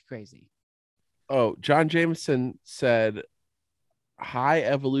in fact crazy. Oh, John Jameson said high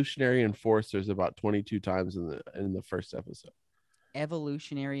evolutionary enforcers about 22 times in the first episode.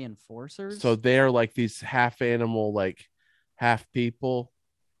 Evolutionary enforcers. So they're like these half animal, like half people,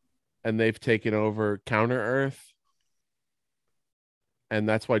 and they've taken over Counter Earth. And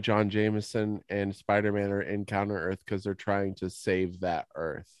that's why John Jameson and Spider-Man are in Counter Earth, because they're trying to save that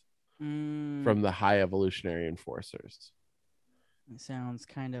Earth from the high evolutionary enforcers. It sounds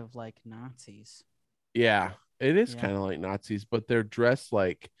kind of like Nazis. Yeah, it is kind of like Nazis, but they're dressed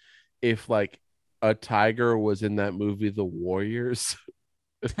like if like a tiger was in that movie, The Warriors,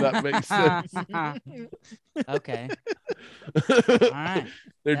 if that makes sense. Okay. All right.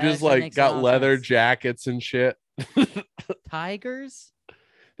 They're That just actually like makes a got lot of leather sense. jackets and shit. Tigers?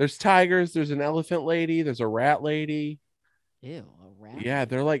 There's tigers, there's an elephant lady, there's a rat lady. Ew, a rat. Yeah,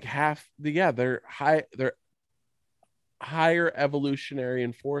 they're like they're higher evolutionary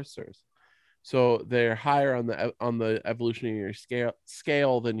enforcers. So they're higher on the evolutionary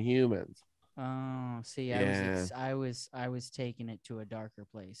scale than humans. Oh, see, I was taking it to a darker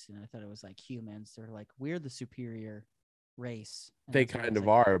place, and I thought it was like humans. They're like, we're the superior race. And They that's why I kind was of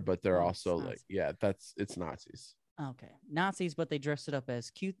like, are, but they're oh, also it's like, Nazis. it's Nazis Okay, Nazis, but they dressed it up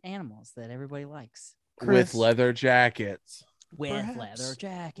as cute animals that everybody likes with leather jackets. with Perhaps, leather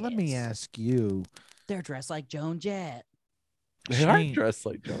jackets. Let me ask you. They're dressed like Joan Jett. They are Shane- dressed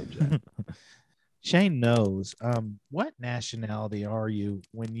like Joan Jett. Shane knows. What nationality are you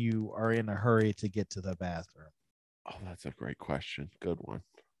when you are in a hurry to get to the bathroom? Oh, that's a great question. Good one.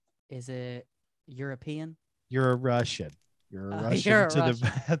 Is it European? You're a Russian. You're a Oh, Russian you're a to the Russian.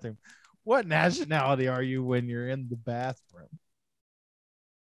 bathroom. What nationality are you when you're in the bathroom?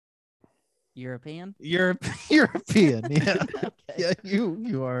 European? European. Yeah. Okay. Yeah, you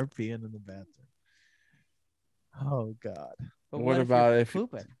are European in the bathroom. Oh God. But What if about you're if-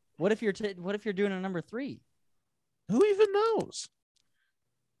 pooping? What if you're doing a number 3? Who even knows?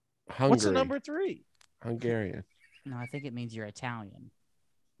 Hungary. What's a number 3? Hungarian. No, I think it means you're Italian,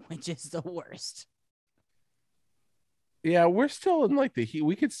 which is the worst. Yeah, we're still in like the heat.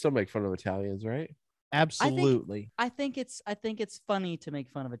 We could still make fun of Italians, right? Absolutely. I think it's funny to make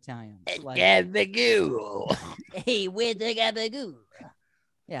fun of Italians. Like, the goo. hey, where'd they get the goo?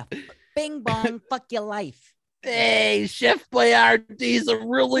 Yeah, bing bong, fuck your life. Hey, Chef Boyardee's a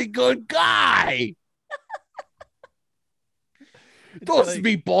really good guy. Those like-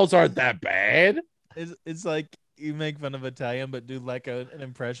 meatballs aren't that bad. It's like you make fun of Italian, but do like an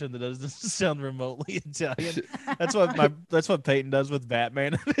impression that doesn't sound remotely Italian. That's what Peyton does with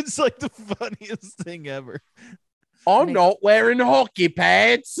Batman. It's like the funniest thing ever. I'm not wearing hockey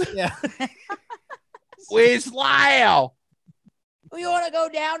pads. Yeah. Where's Lyle? You want to go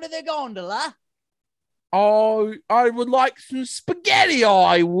down to the gondola? Oh, I would like some spaghetti.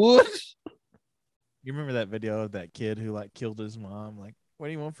 I would. You remember that video of that kid who like killed his mom? Like, what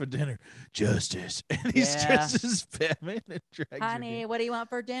do you want for dinner? Justice. And he's Yeah. dressed as Batman and drags her Honey, down. what do you want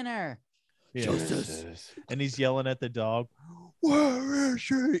for dinner? Yeah. Justice. And he's yelling at the dog. Where is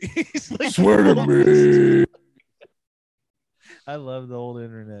she? He's like, Swear to me. I love the old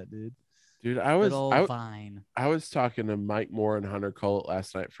internet, dude. Dude, Good old Vine. I was talking to Mike Moore and Hunter Cole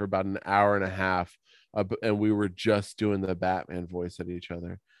last night for about an hour and a half, and we were just doing the Batman voice at each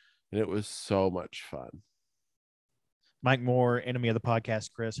other, and it was so much fun. Mike Moore, enemy of the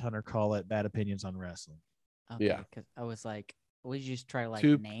podcast, Chris Hunter, call it Bad Opinions on Wrestling. Okay, Yeah. because I was like, would you just try to like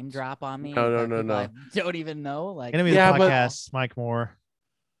Two- name drop on me? No, Like, no, people no. I don't even know. Like, Enemy Yeah, of the but- podcast, Mike Moore.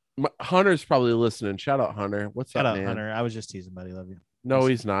 Hunter's probably listening. Shout out Hunter. What's Shout up, out, man? Hunter. I was just teasing, buddy. Love you. No,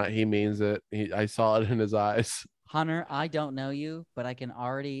 he's not. He means it. I saw it in his eyes. Hunter, I don't know you, but I can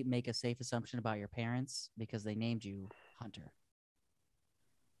already make a safe assumption about your parents because they named you Hunter.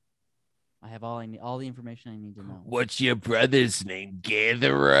 I have all the information I need to know. What's your brother's name,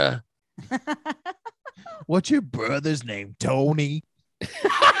 Gatherer? What's your brother's name, Tony?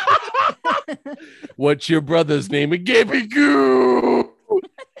 What's your brother's name? A Gabby Goo.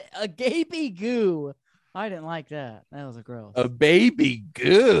 A gapy goo. I didn't like that. That was a gross. A baby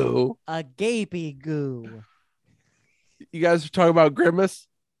goo. A gapy goo. You guys are talking about Grimace?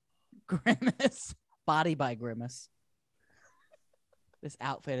 Grimace. Body by Grimace. This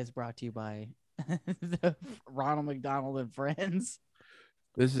outfit is brought to you by the Ronald McDonald and Friends.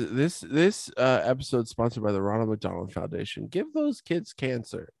 This episode sponsored by the Ronald McDonald Foundation. Give those kids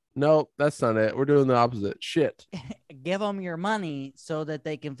cancer. No, that's not it. We're doing the opposite. Shit. Give them your money so that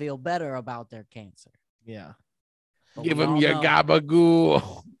they can feel better about their cancer. Yeah. But Give we them all your know-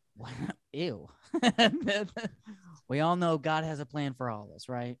 gabagoo. Ew. We all know God has a plan for all of us,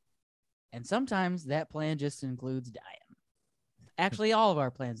 right? And sometimes that plan just includes dying. Actually, all of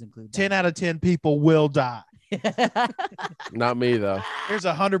our plans include 10 dying. out of 10 people will die. Not me, though. There's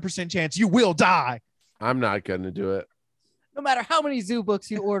 100% chance you will die. I'm not going to do it. No matter how many zoo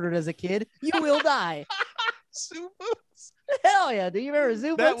books you ordered as a kid, you will die. Hell yeah. Do you remember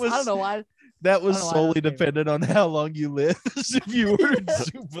zoo That books? I was- don't know why. That was I don't know why solely that's favorite. dependent on how long you live. If you ordered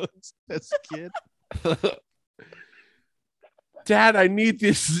zoo books as a kid. Dad, I need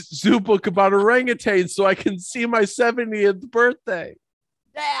this zoo book about orangutans so I can see my 70th birthday.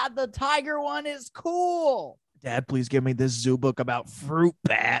 Dad, the tiger one is cool. Dad, please give me this zoo book about fruit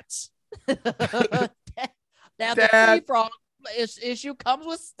bats. Dad, the Dad. free frog issue comes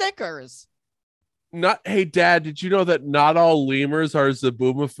with stickers. Hey, Dad, did you know that not all lemurs are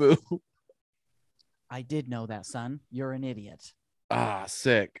Zaboomafoo? I did know that, son. You're an idiot. Ah,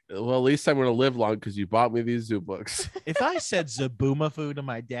 sick. Well, at least I'm going to live long because you bought me these zoo books. If I said Zaboomafoo to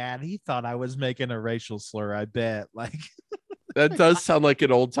my dad, he thought I was making a racial slur, I bet. Like, That does sound like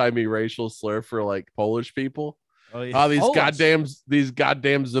an old timey racial slur for like Polish people. oh, yeah. Oh, these Polish.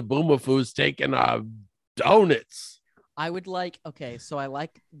 goddamn Zaboomafoo's taking donuts. I would like, okay, so I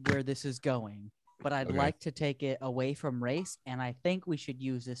like where this is going, but I'd Okay. like to take it away from race, and I think we should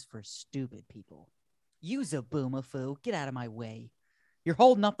use this for stupid people. You Zaboomafoo, get out of my way. You're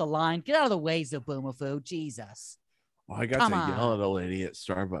holding up the line. Get out of the way, Zaboomafoo. Jesus. Well, I got Come to on. yell at a lady at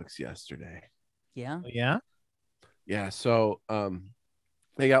Starbucks yesterday. Yeah. Yeah. Yeah, so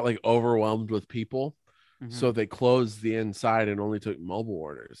they got like overwhelmed with people. Mhm. So they closed the inside and only took mobile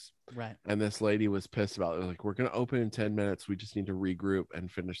orders. Right. And this lady was pissed about it. They're like, we're going to open in 10 minutes. We just need to regroup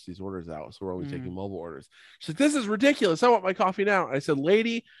and finish these orders out. So we're only Mhm. taking mobile orders. She's like, this is ridiculous. I want my coffee now. I said,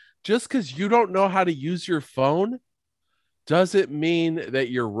 lady, just because you don't know how to use your phone doesn't mean that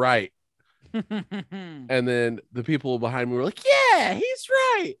you're right. And then the people behind me were like, yeah, he's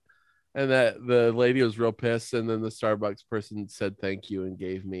right. And that the lady was real pissed, and then the Starbucks person said thank you and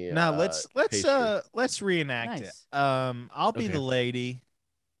gave me Now pastry. let's reenact Nice. it. I'll be Okay. the lady.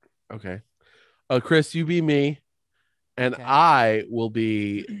 Okay. Chris, you be me, and Okay. I will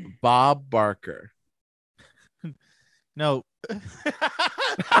be Bob Barker. No.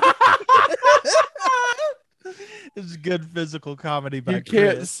 It's good physical comedy by You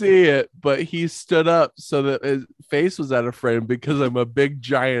can't Chris. see it, but he stood up so that his face was out of frame because I'm a big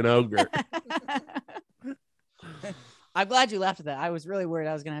giant ogre. I'm glad you laughed at that. I was really worried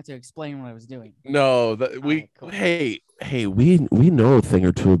I was gonna have to explain what I was doing. No, that we right, cool. hey, we know a thing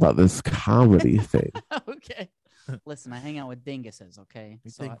or two about this comedy thing. Okay. Listen, I hang out with dinguses, okay? We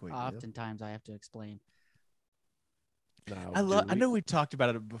So think we do. oftentimes I have to explain. Now, I know we talked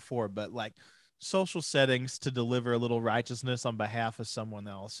about it before, but like social settings to deliver a little righteousness on behalf of someone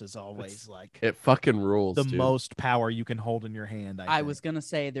else is always like it fucking rules, the dude. most power you can hold in your hand. I was gonna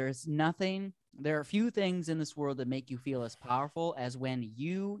say there are a few things in this world that make you feel as powerful as when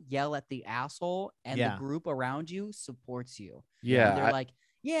you yell at the asshole and Yeah. the group around you supports you. Yeah, And they're like,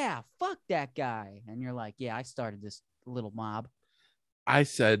 yeah, fuck that guy. And you're like, yeah, I started this little mob. I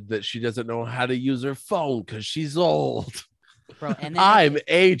said that she doesn't know how to use her phone because she's old. Bro, and then I'm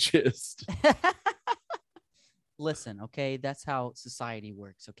ageist. Listen, okay, that's how society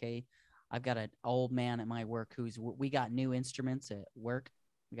works, okay? I've got an old man at my work we got new instruments at work.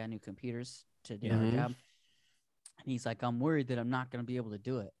 We got new computers to do our Mhm. job. And he's like, I'm worried that I'm not going to be able to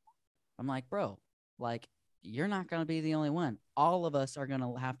do it. I'm like, bro, like, you're not going to be the only one. All of us are going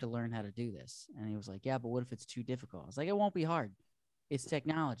to have to learn how to do this. And he was like, yeah, but what if it's too difficult? I was like, it won't be hard. It's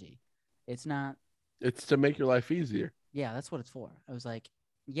technology. It's not. It's to make your life easier. Yeah, that's what it's for. I was like,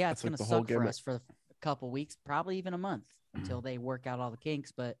 yeah, That's it's going like to the whole suck for gimmick. us for a couple weeks, probably even a month until they work out all the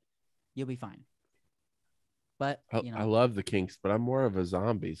kinks, but you'll be fine. But, I love the Kinks, but I'm more of a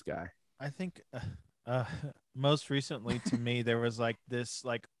zombies guy. I think most recently to me there was like this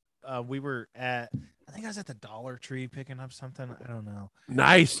we were at I think I was at the Dollar Tree picking up something. I don't know.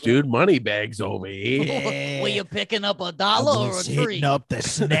 Nice, dude. Money bags over here. Were you picking up a dollar or a tree? up the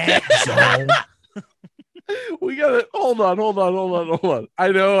snack zone. We got it. Hold on. I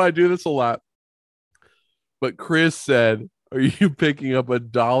know I do this a lot. But Chris said, are you picking up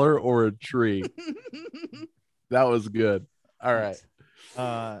 $1 or a tree? That was good. All right.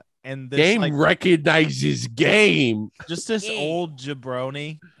 And this Game recognizes game. just this Yeah. old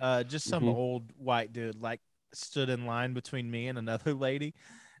jabroni, just some Mhm. old white dude, like stood in line between me and another lady,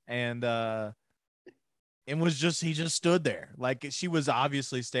 and was just he just stood there like she was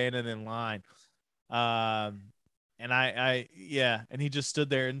obviously standing in line, and and he just stood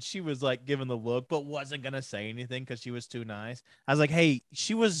there and she was like giving the look but wasn't gonna say anything because she was too nice. I was like, hey,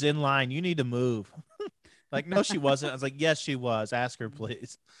 she was in line, you need to move. Like, no, she wasn't. I was like, yes, she was. Ask her,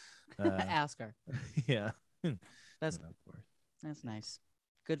 please. Ask her. Yeah. That's Of course. that's nice.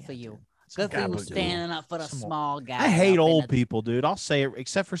 Good for Yeah, you. dude. Good for you gabagool. standing up for the Some old- small guy. I hate up in old the- people, dude. I'll say it,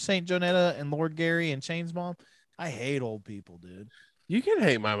 except for Saint Jonetta and Lord Gary and Shane's mom. I hate old people, dude. You can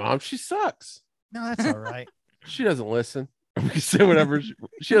hate my mom. She sucks. No, that's all right. She doesn't listen. We can say whatever.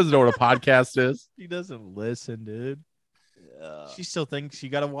 She doesn't know what a podcast is. She doesn't listen, dude. She still thinks you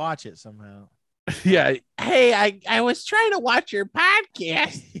got to watch it somehow. Yeah. Hey, I was trying to watch your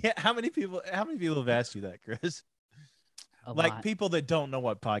podcast. Yeah. How many people have asked you that, Chris? A Like lot. people that don't know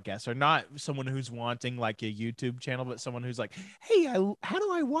what podcasts are, not someone who's wanting like a YouTube channel, but someone who's like, hey, how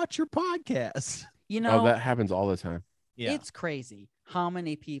do I watch your podcast? You know, Oh, that happens all the time. Yeah. it's crazy how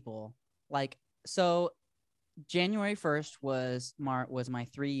many people like. So January 1st was my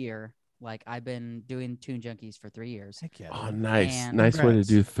 3-year. Like, I've been doing Toon Junkies for 3 years. Heck yeah. Oh, dude. nice. And- Nice way to Congrats.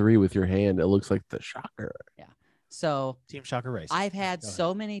 do 3 with your hand. It looks like the shocker. So Team Shocker Race. I've had Go ahead.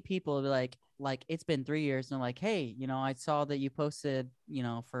 so many people be like it's been 3 years and they're like, hey, I saw that you posted,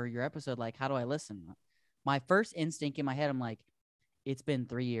 for your episode, like, how do I listen? My first instinct in my head, I'm like, it's been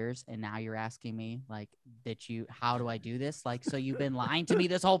 3 years and now you're asking me like how do I do this? Like, so you've been lying to me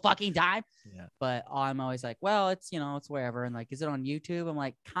this whole fucking time. Yeah. But I'm always like, well, it's, it's wherever. And like, is it on YouTube? I'm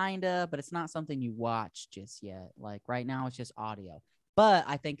like, kinda, but it's not something you watch just yet. Like right now it's just audio. But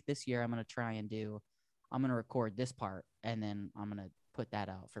I think this year I'm going to record this part and then I'm going to put that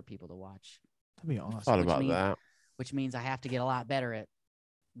out for people to watch, That'd be awesome. Thought Which about means- that. which means I have to get a lot better at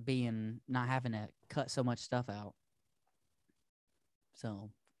not having to cut so much stuff out.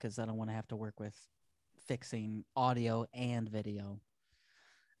 So, because I don't want to have to work with fixing audio and video.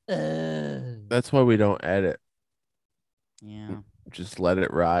 That's why we don't edit. Yeah. Just let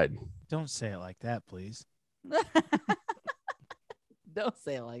it ride. Don't say it like that, please. Don't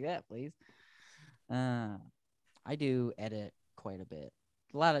say it like that, please. I do edit quite a bit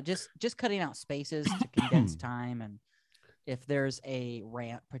A lot of just cutting out spaces to condense time, and if there's a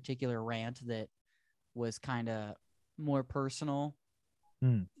particular rant that was kind of more personal,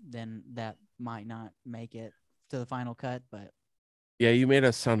 then that might not make it to the final cut. But Yeah, you made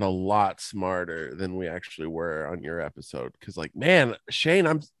us sound a lot smarter than we actually were on your episode. Because, like, man, Shane,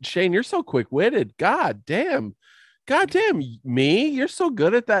 you're so quick-witted. God damn, me, you're so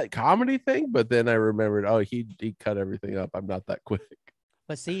good at that comedy thing. But then I remembered, oh, he cut everything up. I'm not that quick.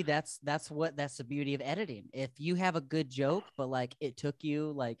 But see, that's the beauty of editing. If you have a good joke, but like it took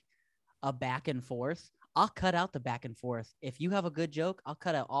you like a back and forth, I'll cut out the back and forth. If you have a good joke, I'll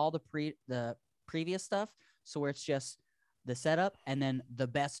cut out all the previous stuff, so where it's just the setup and then the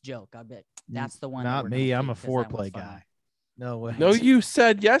best joke. I bet that's the one. Not me. I'm a foreplay guy. No way. No, you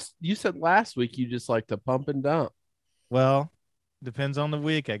said yes. You said last week you just like to pump and dump. Well, depends on the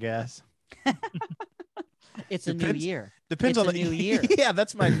week, I guess. It's a new year. Depends It's on a new year. Yeah,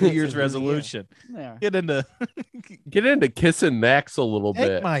 that's my New Year's resolution. Yeah. Get into kissing necks a little take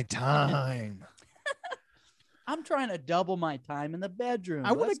bit. my time. I'm trying to double my time in the bedroom.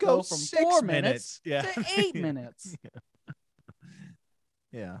 I want to Let's go from 6 4 minutes. Yeah. to 8 minutes.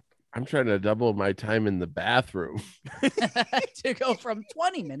 Yeah. I'm trying to double my time in the bathroom. To go from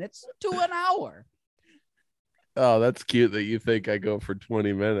 20 minutes to an hour. Oh, that's cute that you think I go for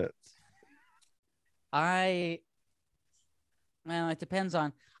 20 minutes. Well, it depends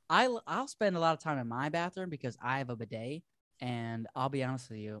on. I'll spend a lot of time in my bathroom because I have a bidet, and I'll be honest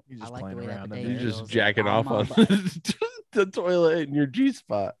with you, You're I just like the playing way that around in bidet there. You're feels. just jacking off my on butt. the toilet in your G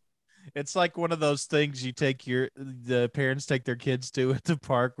spot. It's like one of those things you take the parents take their kids to at the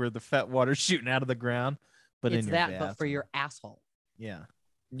park where the fat water's shooting out of the ground, but It's in your that, bathroom. but for your asshole. Yeah.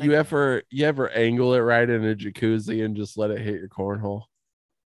 You ever angle it right in a jacuzzi and just let it hit your cornhole?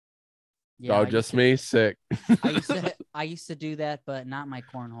 Yeah, Oh, just me? Sick. I used to do that, but not my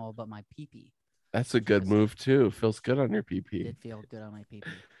cornhole, but my pee-pee. That's a good move too. Feels good on your It PP. did feel good on my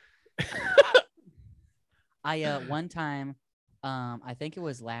pee-pee. One time, I think it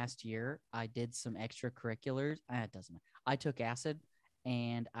was last year, I did some extracurriculars. It doesn't matter. I took acid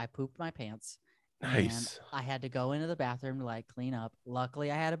and I pooped my pants. Nice. And I had to go into the bathroom to like clean up.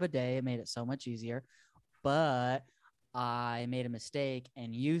 Luckily, I had a bidet. It made it so much easier. But I made a mistake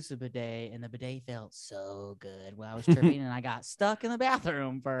and used the bidet, and the bidet felt so good when I was tripping, and I got stuck in the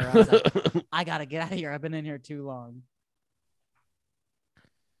bathroom I was like, I gotta get out of here. I've been in here too long.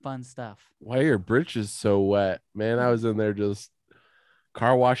 Fun stuff. Why are your britches so wet? Man, I was in there just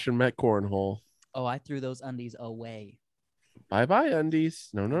car washing my cornhole. Oh, I threw those undies away. Bye-bye undies.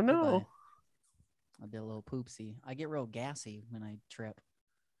 No. Goodbye. I did a little poopsie. I get real gassy when I trip.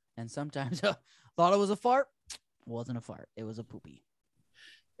 And sometimes thought it was a fart. Wasn't a fart. It was a poopy.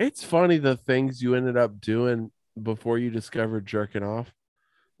 It's funny the things you ended up doing before you discovered jerking off,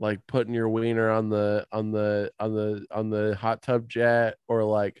 like putting your wiener on the hot tub jet, or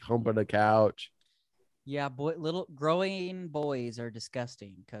like humping a couch. Yeah, little growing boys are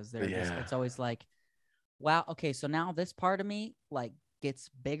disgusting because they're just, it's always like, wow, okay, so now this part of me like gets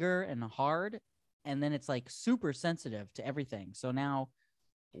bigger and hard, and then it's like super sensitive to everything. So now,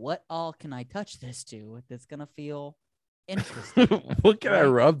 what all can I touch this to that's gonna feel interesting? What can I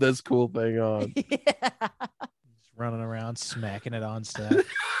rub this cool thing on? Yeah. Just running around smacking it on stuff.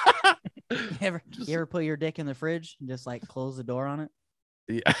 You ever put your dick in the fridge and just like close the door on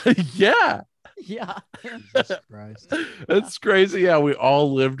it? Yeah. Yeah. Jesus Christ. It's crazy how we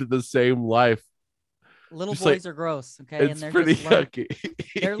all lived the same life. Little Just boys are gross, okay? It's pretty yucky.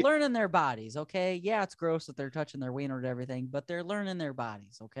 They're learning their bodies, okay? Yeah, it's gross that they're touching their wiener and everything, but they're learning their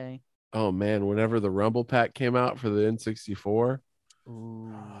bodies, okay? Oh man, whenever the Rumble Pack came out for the N64,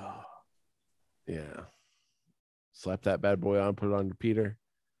 Ooh. yeah, slap that bad boy on, put it on to Peter,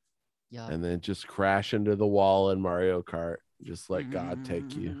 Yeah. and then just crash into the wall in Mario Kart. Just let God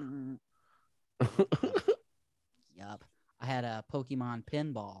take you. Yup. I had a Pokemon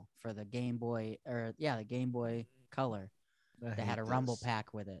pinball for the Game Boy, the Game Boy Color. They had a Rumble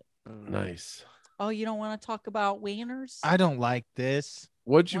Pack with it. Nice. Oh, you don't want to talk about wieners? I don't like this.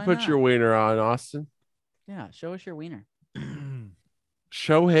 What'd you Why put not? your wiener on, Austin? Yeah, show us your wiener.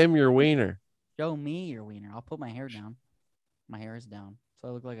 Show him your wiener. Show me your wiener. I'll put my hair down. My hair is down, so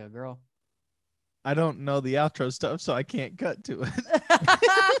I look like a girl. I don't know the outro stuff, so I can't cut to it.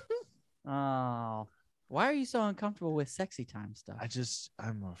 Oh, why are you so uncomfortable with sexy time stuff?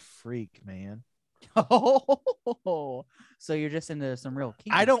 I'm a freak, man. Oh, so you're just into some real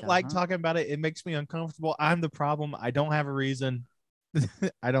kinky I don't stuff, like huh? talking about it. It makes me uncomfortable. I'm the problem. I don't have a reason.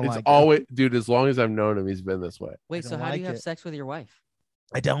 I don't It's like always, dude, as long as I've known him, he's been this way. Wait, I so don't how do you like have it. sex with your wife?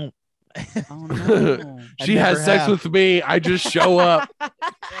 I don't. Oh no. She never has sex have. with me. I just show up.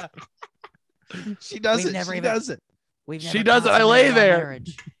 She does We've it. never She even- does it. We've She never does it, I lay consummated our there.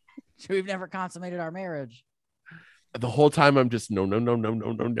 marriage. We've never consummated our marriage. The whole time I'm just no, no.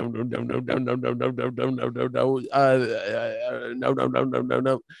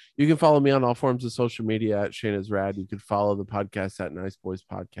 You can follow me on all forms of social media at Shane is Rad. You can follow the podcast at Nice Boys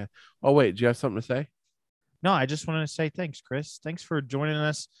Podcast. Oh wait, do you have something to say? No, I just wanted to say thanks, Chris. Thanks for joining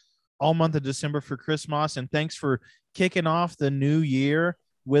us all month of December for Christmas, and thanks for kicking off the new year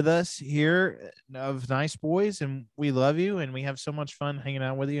with us here of Nice Boys. And we love you, and we have so much fun hanging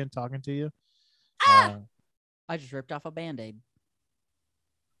out with you and talking to you. I just ripped off a Band-Aid.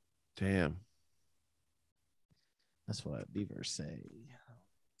 Damn. That's what beavers say.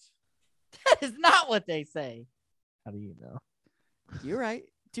 That is not what they say. How do you know? You're right.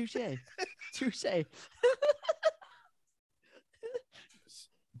 Touche. Touche.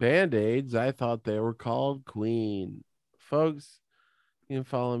 Band-Aids, I thought they were called Queen. Folks, you can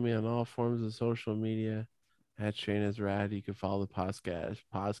follow me on all forms of social media at Shane is Rad. You can follow the podcast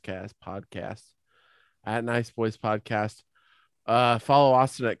at Nice Boys Podcast. Follow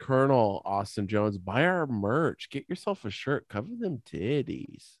Austin at Colonel Austin Jones. Buy our merch. Get yourself a shirt. Cover them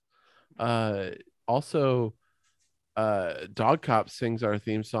titties. Also, Dog Cop sings our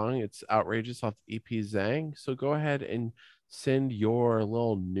theme song. It's outrageous off the EP Zang. So go ahead and send your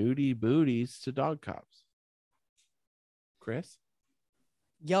little nudie booties to Dog Cops. Chris?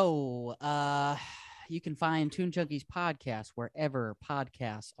 Yo, you can find Toon Junkies podcast wherever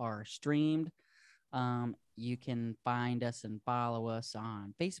podcasts are streamed. You can find us and follow us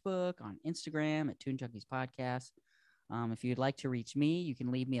on Facebook, on Instagram at Toon Junkies Podcast. If you'd like to reach me, you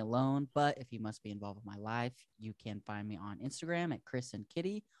can leave me alone. But if you must be involved with my life, you can find me on Instagram at Chris and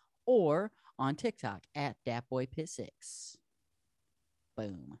Kitty or on TikTok at DatBoyPit6.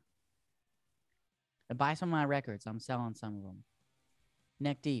 Boom. And buy some of my records. I'm selling some of them.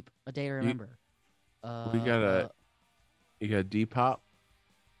 Neck Deep, A Day to Remember. You got Depop.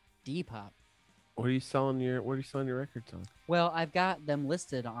 Depop. What are you selling your records on? Well, I've got them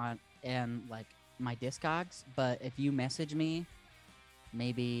listed on and like my Discogs, but if you message me,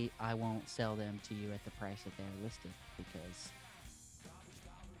 maybe I won't sell them to you at the price that they're listed because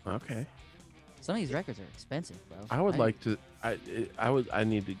Okay. some of these records are expensive, bro. I would like to. I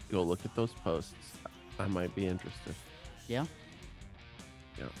need to go look at those posts. I might be interested. Yeah.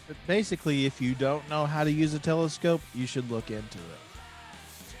 But basically, if you don't know how to use a telescope, you should look into it.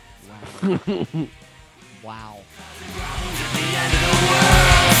 Wow. Wow. The end of the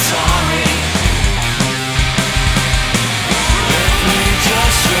world.